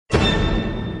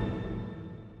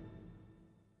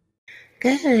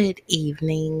Good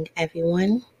evening,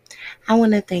 everyone. I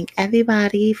want to thank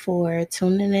everybody for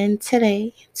tuning in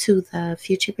today to the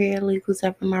Future Paralegals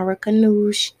of America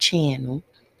News channel.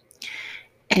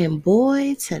 And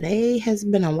boy, today has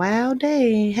been a wild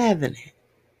day, haven't it?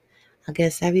 I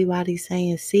guess everybody's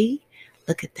saying, see,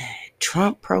 look at that.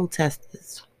 Trump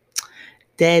protesters.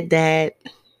 Dad,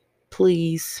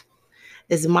 please.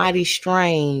 It's mighty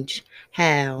strange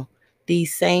how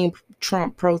these same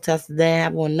Trump protesters, they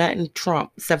have on nothing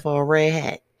Trump except for a red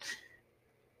hat.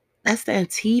 That's the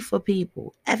Antifa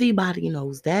people. Everybody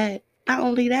knows that. Not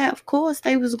only that, of course,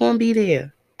 they was going to be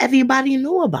there. Everybody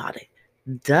knew about it.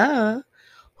 Duh.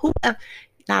 Who?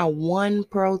 Not one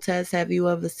protest have you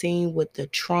ever seen with the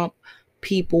Trump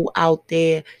people out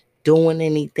there doing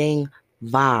anything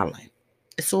violent.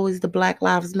 It's always the Black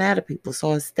Lives Matter people.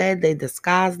 So instead, they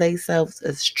disguise themselves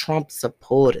as Trump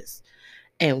supporters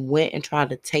and went and tried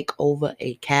to take over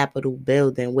a Capitol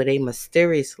building where they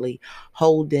mysteriously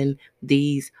holding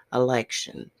these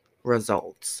election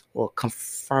results or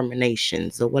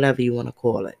confirmations or whatever you want to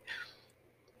call it.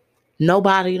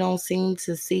 Nobody don't seem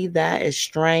to see that as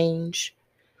strange.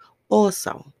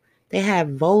 Also, they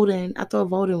had voting. I thought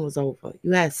voting was over.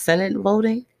 You had Senate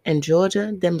voting in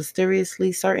Georgia. Then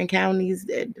mysteriously certain counties,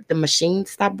 the machines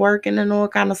stopped working and all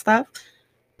kind of stuff.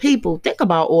 People, think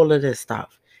about all of this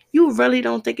stuff. You really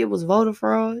don't think it was voter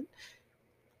fraud?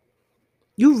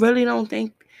 You really don't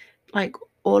think like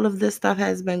all of this stuff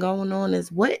has been going on?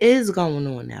 Is what is going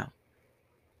on now?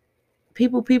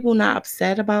 People not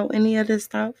upset about any of this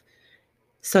stuff.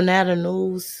 So now the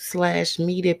news slash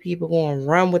media people going to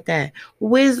run with that. Well,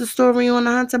 where's the story on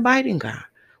the Hunter Biden guy?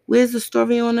 Where's the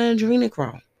story on the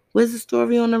adrenochrome? Where's the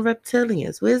story on the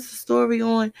reptilians? Where's the story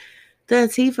on the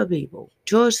Antifa people?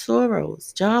 George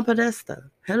Soros, John Podesta,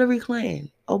 Hillary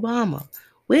Clinton, Obama.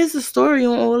 Where's the story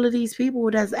on all of these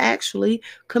people that's actually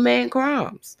command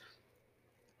crimes?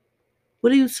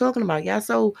 What are you talking about? Y'all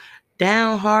so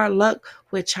down hard luck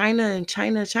with China and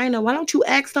China. Why don't you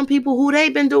ask them people who they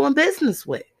been doing business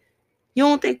with? You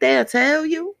don't think they'll tell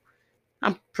you?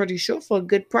 I'm pretty sure for a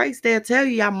good price they'll tell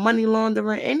you y'all money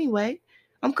laundering anyway.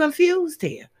 I'm confused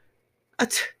here.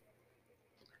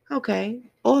 Okay.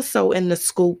 Also in the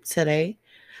scoop today.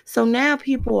 So now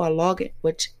people are logging,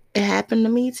 which it happened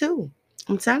to me too.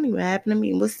 I'm telling you, it happened to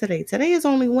me. What's today? Today is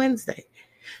only Wednesday.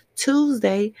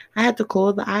 Tuesday, I had to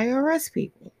call the IRS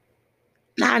people.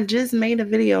 Now, I just made a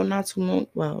video not too long.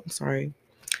 Well, I'm sorry,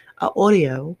 an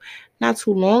audio not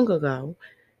too long ago.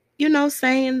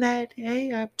 Saying that,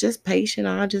 hey, I'm just patient.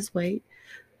 I'll just wait.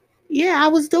 Yeah, I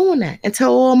was doing that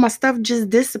until all my stuff just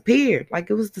disappeared. Like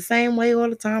it was the same way all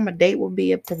the time. A date would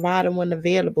be provided when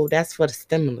available. That's for the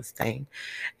stimulus thing.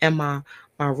 And my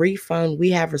refund, we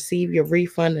have received your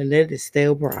refund and it is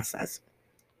still processing.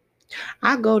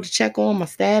 I go to check on my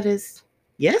status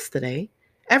yesterday.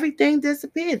 Everything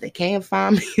disappeared. They can't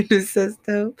find me in the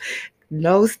system.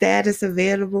 No status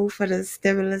available for the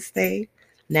stimulus thing.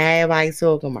 Now everybody's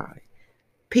talking about it.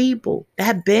 People,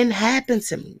 that been happened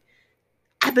to me.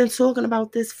 I've been talking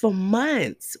about this for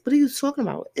months. What are you talking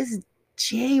about? It's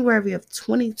January of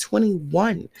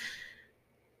 2021.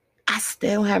 I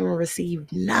still haven't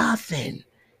received nothing.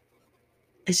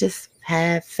 It's just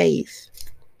have faith,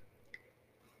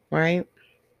 right?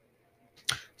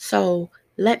 So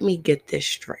let me get this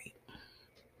straight.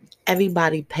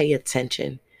 Everybody pay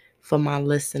attention for my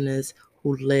listeners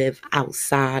who live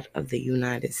outside of the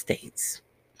United States,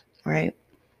 right?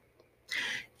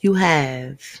 You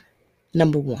have,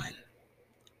 number one,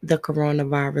 the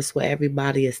coronavirus where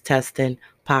everybody is testing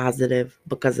positive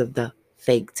because of the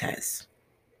fake test.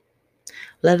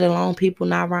 Let alone people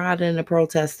not riding and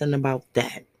protesting about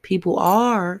that. People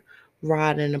are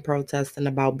riding and protesting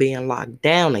about being locked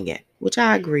down again, which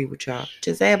I agree with y'all.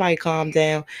 Just everybody calm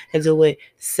down and do it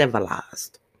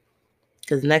civilized.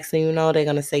 Because next thing you know, they're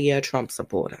going to say you're a Trump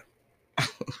supporter.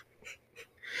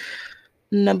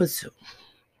 Number two,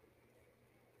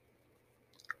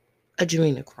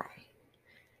 adrenochrome.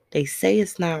 They say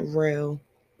it's not real,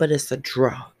 but it's a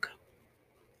drug.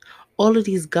 All of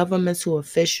these governments or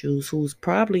officials who's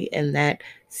probably in that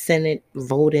Senate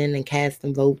voting and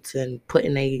casting votes and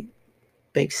putting a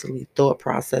basically thought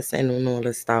process in on all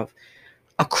this stuff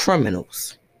are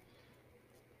criminals.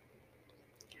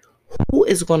 Who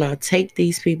is going to take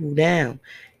these people down?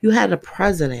 You had a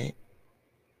president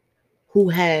who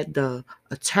had the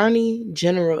Attorney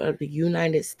General of the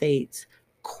United States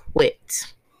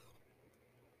quit.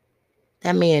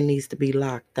 That man needs to be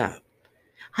locked up.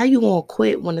 How you going to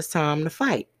quit when it's time to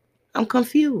fight? I'm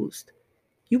confused.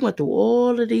 You went through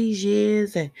all of these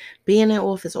years and being in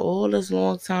office all this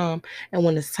long time, and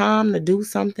when it's time to do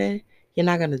something, you're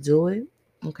not going to do it?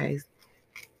 Okay,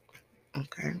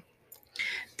 Okay.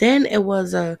 Then it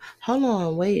was a, hold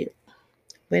on, wait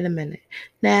a minute.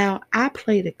 Now, I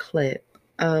played a clip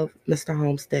of Mr.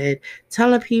 Homestead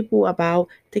telling people about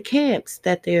the camps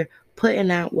that they're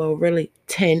putting out, well, really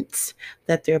tents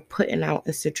that they're putting out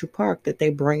in Central Park, that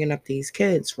they're bringing up these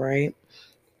kids, right?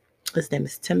 His name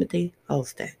is Timothy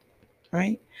Homestead,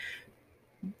 right?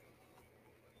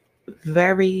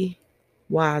 Very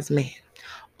wise man.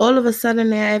 All of a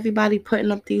sudden now everybody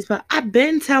putting up these, but I've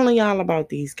been telling y'all about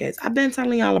these kids. I've been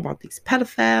telling y'all about these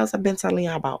pedophiles. I've been telling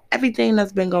y'all about everything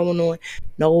that's been going on.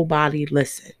 Nobody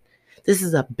listen. This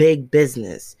is a big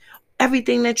business.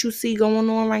 Everything that you see going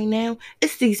on right now,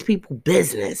 it's these people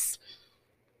business.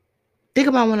 Think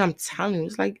about what I'm telling you.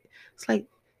 It's like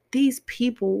these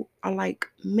people are like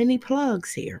mini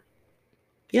plugs here.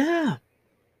 Yeah.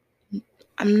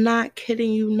 I'm not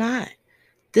kidding you not.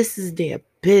 This is their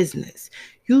business.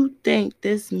 You think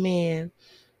this man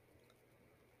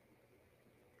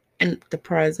and the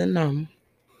president,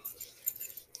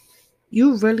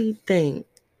 you really think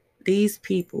these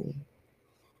people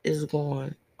is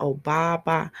going, oh,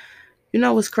 bye. You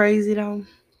know what's crazy though?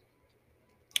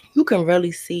 You can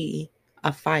really see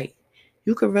a fight.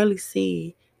 You can really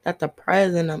see that the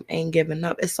president ain't giving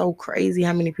up. It's so crazy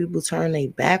how many people turn their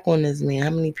back on this man. How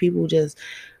many people just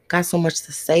got so much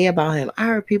to say about him. I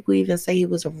heard people even say he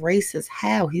was a racist.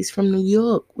 How? He's from New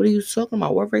York. What are you talking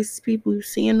about? What racist people you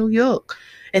see in New York?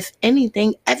 If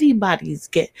anything,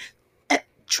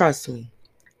 trust me,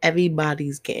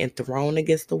 everybody's getting thrown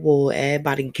against the wall.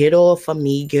 Everybody get off of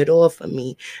me, get off of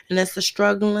me. And it's a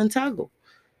struggle and tuggle.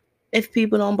 If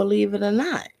people don't believe it or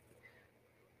not.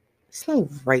 There's no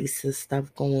racist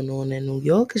stuff going on in New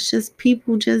York. It's just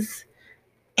people just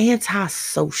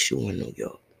antisocial in New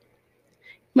York.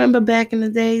 Remember back in the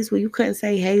days where you couldn't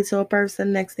say hey to a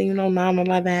person, next thing you know,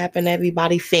 9/11 happened,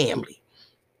 everybody family.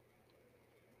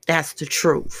 That's the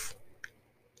truth.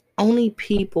 Only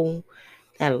people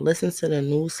that listen to the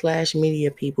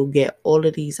news/media people get all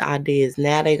of these ideas.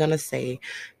 Now they're going to say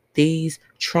these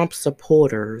Trump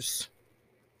supporters,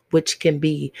 which can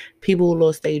be people who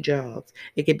lost their jobs.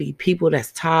 It could be people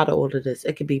that's tired of all of this.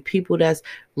 It could be people that's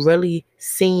really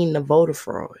seen the voter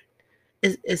fraud.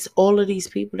 It's all of these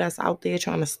people that's out there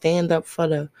trying to stand up for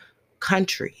the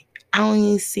country. I don't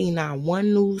even see not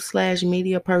one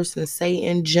news/media person say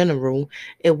in general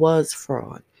it was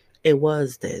fraud. It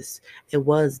was this. It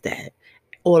was that.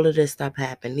 All of this stuff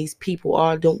happened. These people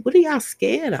are doing, what are y'all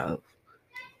scared of?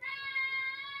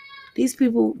 These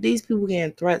people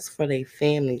getting threats for their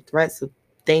family, threats of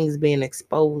things being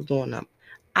exposed on them.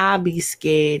 I be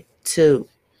scared too.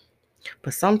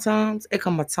 But sometimes it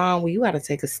come a time where you gotta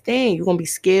take a stand. You're gonna be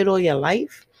scared all your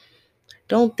life.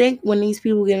 Don't think when these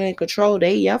people get in control,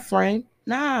 they your friend.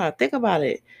 Nah, think about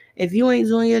it. If you ain't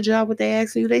doing your job what they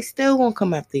asking you, they still gonna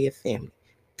come after your family.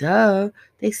 Duh.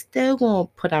 They still gonna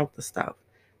put out the stuff.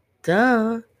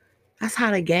 Duh. That's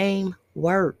how the game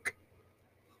work.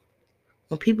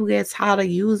 When people get tired of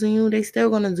using you, they still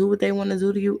gonna do what they want to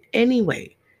do to you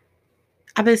anyway.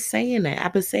 I've been saying that.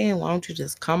 I've been saying, why don't you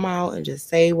just come out and just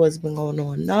say what's been going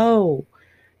on? No.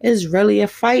 It's really a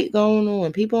fight going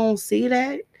on. People don't see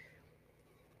that.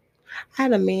 I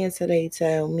had a man today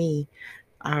tell me,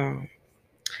 um,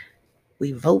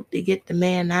 we vote to get the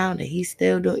man out and he's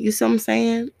still doing, you see what I'm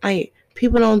saying? Like,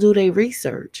 people don't do their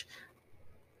research.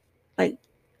 Like,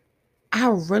 I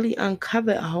really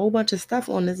uncovered a whole bunch of stuff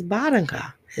on this bottom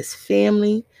guy. His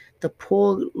family, the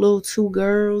poor little two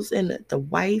girls, and the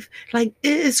wife. Like,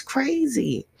 it is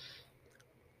crazy.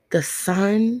 The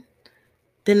son,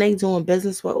 then they doing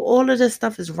business with, all of this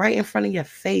stuff is right in front of your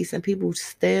face, and people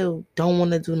still don't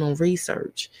want to do no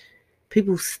research.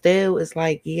 People still is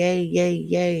like, yay, yay,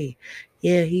 yay.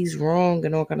 Yeah, he's wrong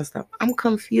and all kind of stuff. I'm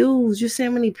confused. You see how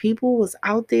many people was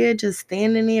out there just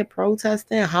standing there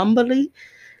protesting humbly?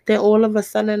 Then all of a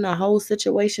sudden a whole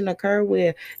situation occurred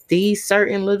where these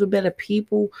certain little bit of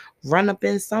people run up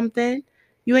in something.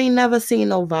 You ain't never seen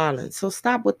no violence. So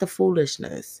stop with the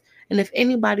foolishness. And if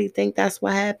anybody think that's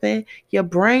what happened, you're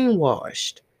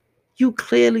brainwashed. You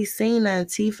clearly seen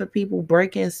Antifa people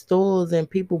breaking stores and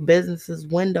people businesses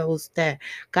windows that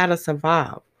gotta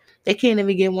survive. They can't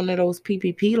even get one of those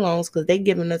PPP loans because they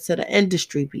giving it to the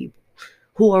industry people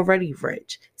who are already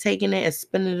rich, taking it and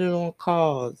spending it on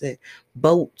cars and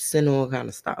boats and all kind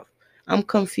of stuff. I'm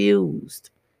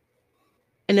confused.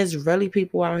 And there's really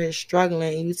people out here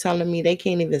struggling, and you telling me they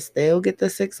can't even still get the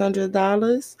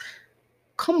 $600?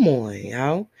 Come on,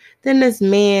 yo. Then this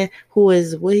man who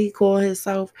is what he call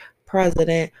himself,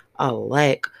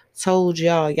 President-elect told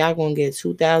y'all gonna get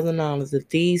 $2,000 if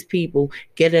these people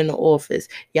get in the office.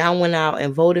 Y'all went out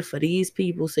and voted for these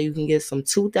people so you can get some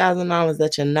 $2,000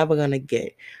 that you're never gonna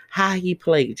get. How he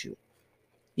played you?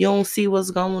 You don't see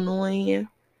what's going on here?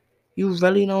 You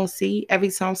really don't see? Every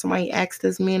time somebody asks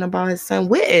this man about his son,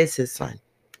 where is his son?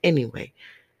 Anyway,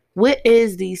 where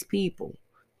is these people?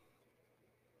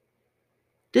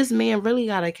 This man really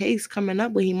got a case coming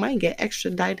up where he might get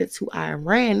extradited to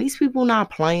Iran. These people not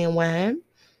playing with him.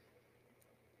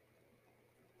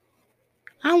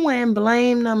 I wouldn't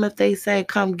blame them if they say,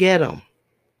 come get him.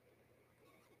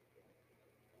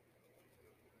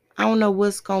 I don't know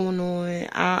what's going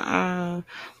on.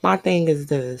 My thing is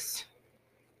this.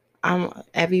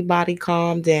 Everybody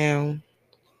calm down.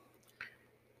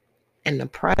 And the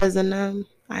president,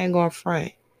 I ain't gonna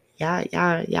front.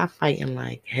 Y'all fighting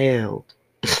like hell.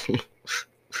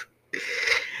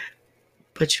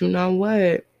 But you know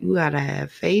what? You gotta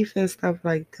have faith and stuff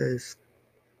like this.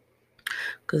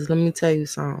 Cause let me tell you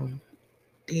something.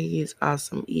 These are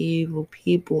some evil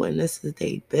people and this is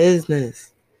their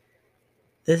business.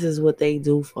 This is what they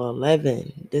do for a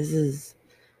living. This is,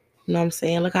 you know what I'm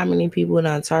saying? Look how many people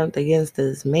done turned against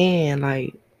this man.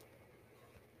 Like,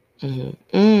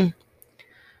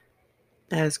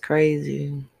 that's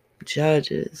crazy.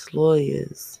 Judges,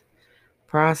 lawyers,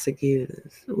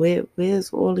 prosecutors. Where's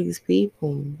all these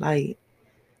people? Like,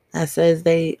 that says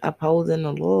they upholding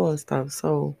the law and stuff.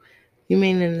 So, you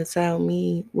meaning to tell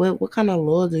me, what kind of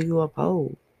law do you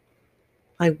uphold?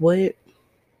 Like, what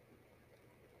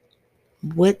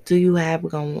do you have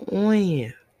going on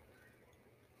here?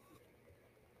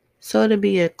 So it'd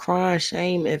be a crying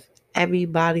shame if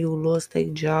everybody who lost their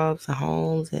jobs and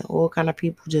homes and all kind of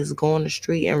people just go on the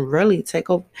street and really take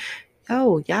over.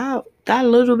 Yo, y'all, that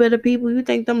little bit of people, you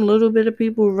think them little bit of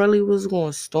people really was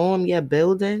going to storm your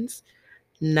buildings?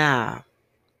 Nah.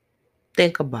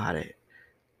 Think about it.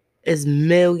 It's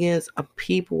millions of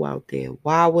people out there.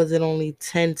 Why was it only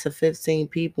 10 to 15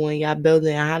 people in your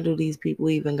building? How do these people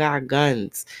even got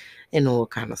guns and all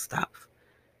kind of stuff?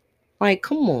 Like,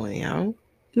 come on, yo.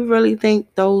 You really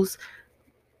think those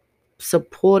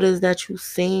supporters that you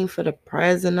seen for the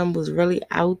president was really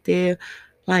out there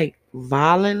like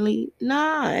violently?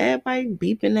 Nah, everybody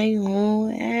beeping their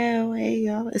horn. Hey,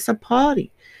 y'all, it's a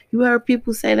party. You heard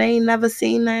people say they ain't never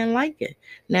seen nothing like it.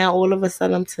 Now all of a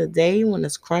sudden today, when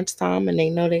it's crunch time and they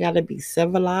know they gotta be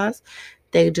civilized,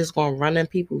 they just gonna run in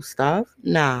people's stuff.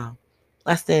 Nah,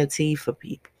 that's the T for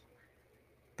people.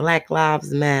 Black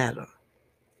Lives Matter.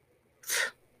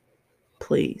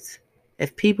 Please.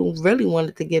 If people really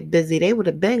wanted to get busy, they would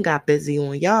have been got busy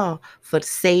on y'all for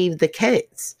save the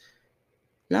kids.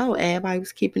 No, everybody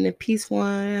was keeping it peaceful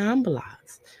and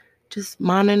humbleized. Just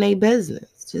minding their business.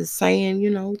 Just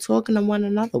saying, talking to one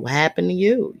another. What happened to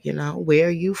you? Where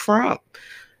are you from?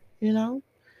 Well,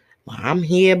 I'm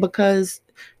here because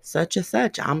such and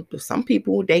such. Some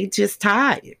people, they just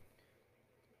tired.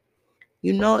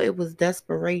 It was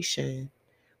desperation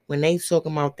when they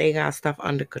talking about they got stuff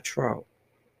under control.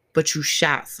 But you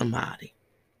shot somebody.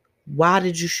 Why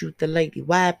did you shoot the lady?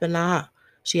 What happened to her?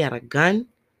 She had a gun?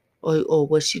 Or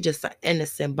was she just an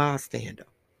innocent bystander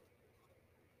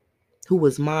who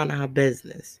was minding her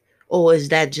business? Or is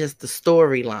that just the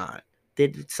storyline?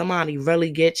 Did somebody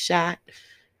really get shot?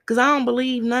 Because I don't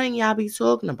believe none of y'all be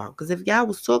talking about. Because if y'all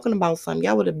was talking about something,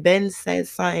 y'all would have been said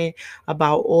something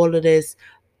about all of this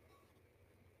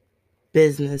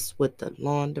business with the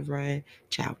laundering,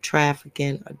 child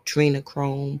trafficking,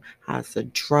 adrenochrome, how it's a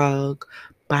drug,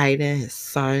 Biden, his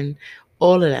son,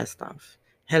 all of that stuff.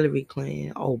 Hillary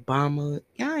Clinton, Obama.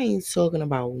 Y'all ain't talking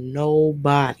about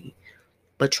nobody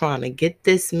but trying to get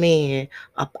this man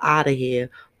up out of here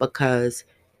because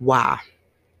why?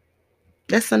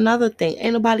 That's another thing.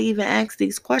 Ain't nobody even asked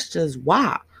these questions.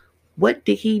 Why? What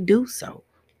did he do so?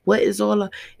 What is all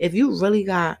of, if you really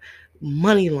got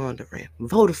money laundering,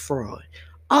 voter fraud,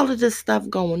 all of this stuff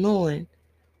going on,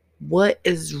 what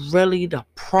is really the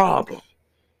problem?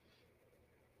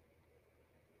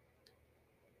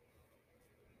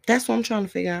 That's what I'm trying to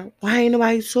figure out. Why ain't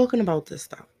nobody talking about this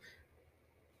stuff?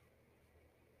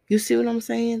 You see what I'm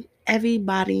saying?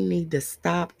 Everybody need to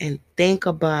stop and think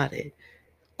about it.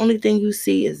 Only thing you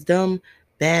see is them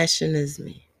bashing is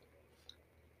me.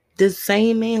 This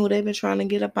same man who they've been trying to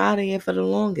get up out of here for the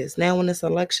longest. Now when it's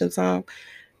election time,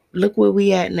 look where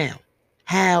we at now.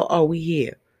 How are we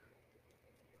here?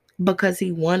 Because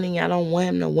he won and y'all don't want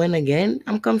him to win again?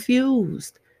 I'm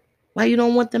confused. Why you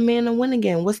don't want the man to win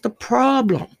again? What's the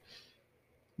problem?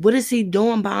 What is he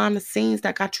doing behind the scenes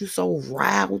that got you so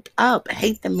riled up? I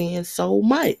hate the man so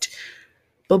much.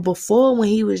 But before, when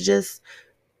he was just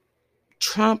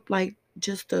Trump, like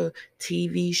just a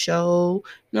TV show,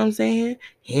 you know what I'm saying?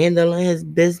 Handling his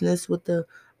business with the,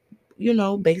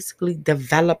 basically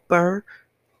developer.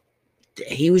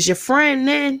 He was your friend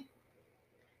then.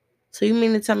 So you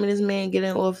mean to tell me this man get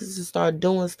in office and start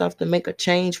doing stuff to make a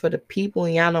change for the people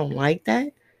and y'all don't like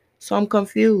that? So I'm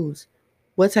confused.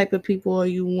 What type of people are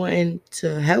you wanting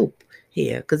to help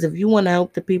here? Because if you want to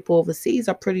help the people overseas,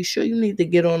 I'm pretty sure you need to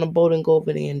get on a boat and go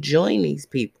over there and join these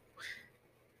people.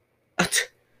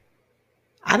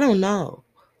 I don't know.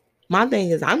 My thing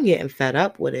is, I'm getting fed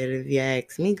up with it, if you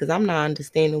ask me, because I'm not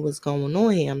understanding what's going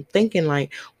on here. I'm thinking,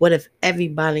 like, what if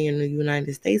everybody in the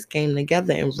United States came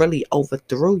together and really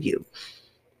overthrew you?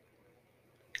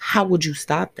 How would you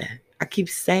stop that? I keep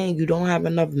saying you don't have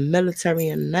enough military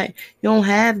and that. You don't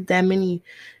have that many.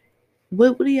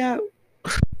 What do y'all?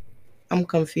 I'm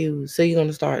confused. So you're going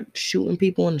to start shooting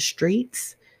people in the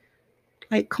streets?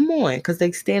 Like, come on, because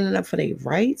they standing up for their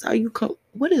rights?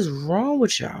 What is wrong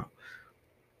with y'all?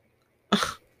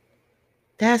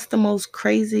 That's the most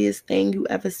craziest thing you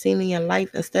ever seen in your life.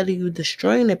 Instead of you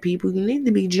destroying the people, you need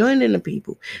to be joining the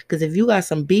people. Because if you got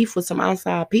some beef with some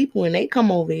outside people and they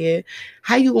come over here,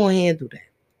 how you going to handle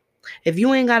that? If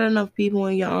you ain't got enough people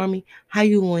in your army, how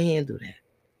you going to handle that?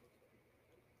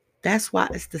 That's why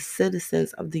it's the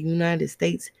citizens of the United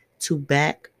States to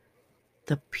back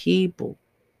the people.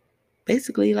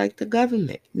 Basically, like the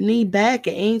government. You need back.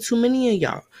 It ain't too many of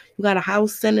y'all. You got a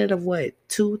House Senate of what,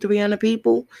 300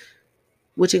 people?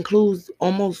 Which includes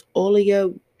almost all of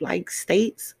your like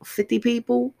states, 50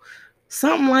 people,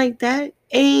 something like that.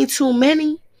 Ain't too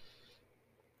many.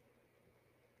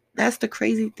 That's the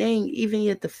crazy thing. Even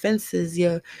your defenses,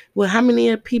 how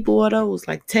many people are those?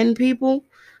 Like 10 people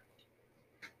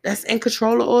that's in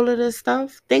control of all of this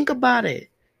stuff? Think about it.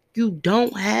 You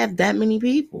don't have that many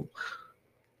people.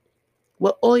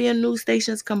 With all your news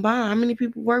stations combined, how many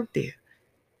people work there?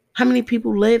 How many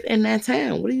people live in that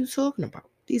town? What are you talking about?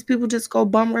 These people just go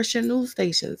bum rush your news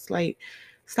stations. Like,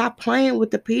 stop playing with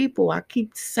the people. I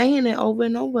keep saying it over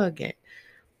and over again.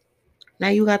 Now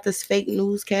you got this fake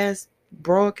newscast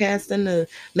broadcasting to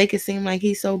make it seem like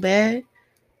he's so bad.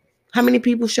 How many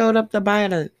people showed up to buy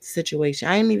the situation?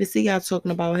 I didn't even see y'all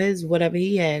talking about his whatever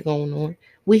he had going on.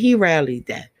 Where he rallied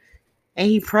that.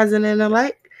 Ain't he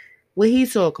president-elect? What he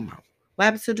talking about? What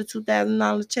happened to the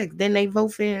 $2,000 checks? Then they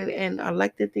vote for and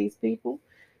elected these people?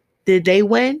 Did they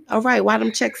win? All right, why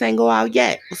them checks ain't go out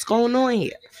yet? What's going on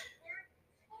here?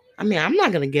 I mean, I'm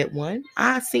not going to get one.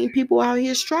 I've seen people out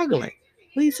here struggling.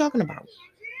 What are you talking about?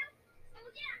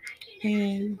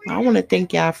 And I want to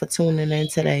thank y'all for tuning in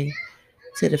today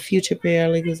to the Future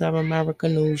Paralegals of America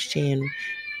News channel.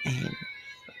 And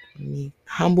let me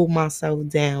humble myself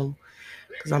down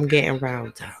because I'm getting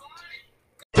riled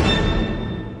up.